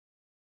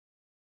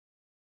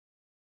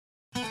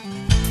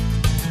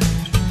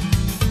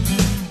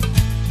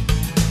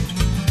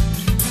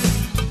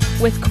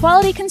With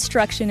quality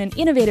construction and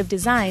innovative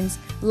designs,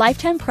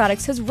 Lifetime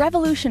Products has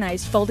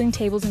revolutionized folding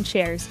tables and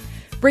chairs,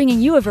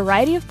 bringing you a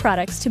variety of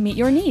products to meet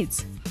your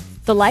needs.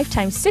 The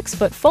Lifetime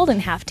 6-foot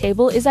fold-in-half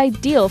table is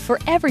ideal for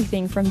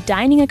everything from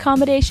dining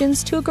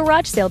accommodations to a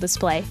garage sale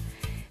display.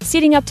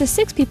 Seating up to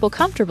 6 people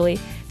comfortably,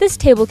 this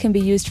table can be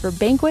used for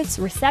banquets,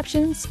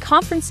 receptions,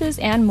 conferences,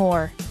 and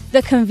more.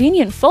 The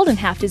convenient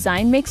fold-in-half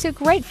design makes it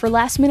great for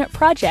last-minute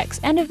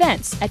projects and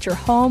events at your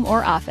home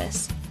or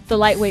office. The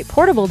lightweight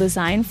portable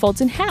design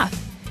folds in half,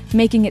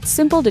 making it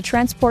simple to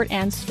transport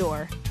and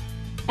store.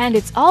 And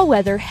its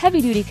all-weather,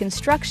 heavy-duty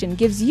construction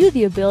gives you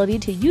the ability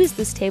to use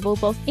this table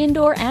both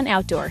indoor and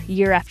outdoor,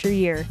 year after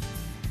year.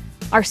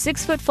 Our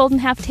 6-foot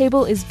fold-in-half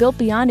table is built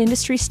beyond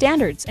industry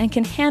standards and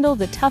can handle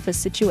the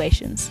toughest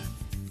situations.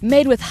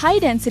 Made with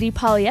high-density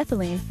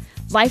polyethylene,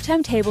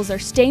 Lifetime tables are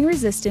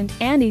stain-resistant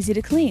and easy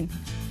to clean.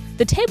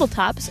 The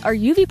tabletops are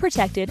UV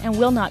protected and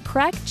will not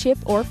crack, chip,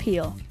 or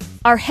peel.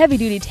 Our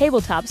heavy-duty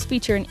tabletops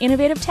feature an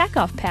innovative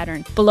tack-off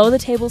pattern below the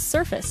table's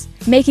surface,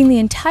 making the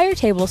entire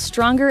table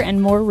stronger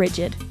and more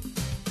rigid.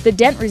 The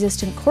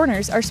dent-resistant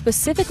corners are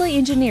specifically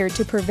engineered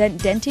to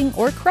prevent denting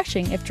or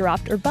crushing if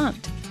dropped or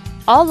bumped.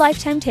 All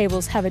Lifetime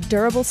tables have a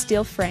durable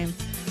steel frame.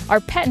 Our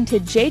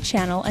patented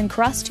J-channel and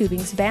cross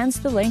tubing spans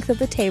the length of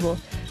the table,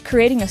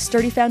 creating a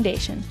sturdy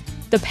foundation.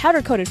 The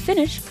powder-coated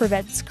finish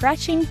prevents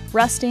scratching,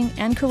 rusting,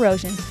 and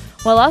corrosion,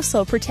 while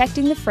also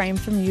protecting the frame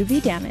from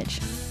UV damage.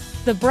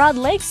 The broad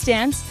leg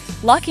stands,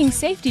 locking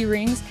safety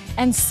rings,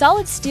 and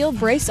solid steel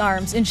brace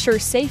arms ensure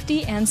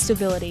safety and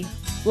stability.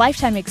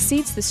 Lifetime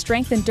exceeds the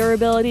strength and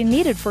durability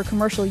needed for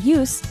commercial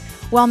use,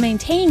 while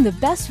maintaining the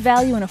best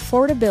value and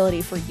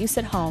affordability for use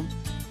at home.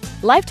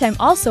 Lifetime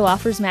also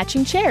offers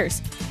matching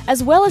chairs,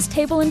 as well as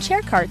table and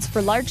chair carts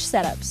for large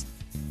setups.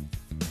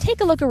 Take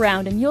a look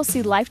around and you'll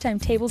see Lifetime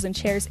tables and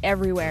chairs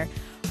everywhere: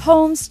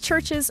 homes,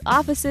 churches,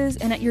 offices,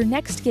 and at your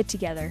next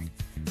get-together.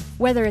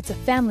 Whether it's a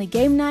family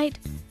game night,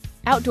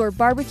 outdoor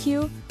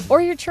barbecue,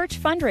 or your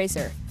church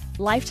fundraiser,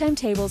 Lifetime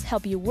tables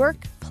help you work,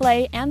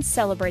 play, and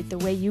celebrate the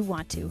way you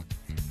want to.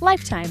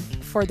 Lifetime,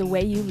 for the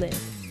way you live.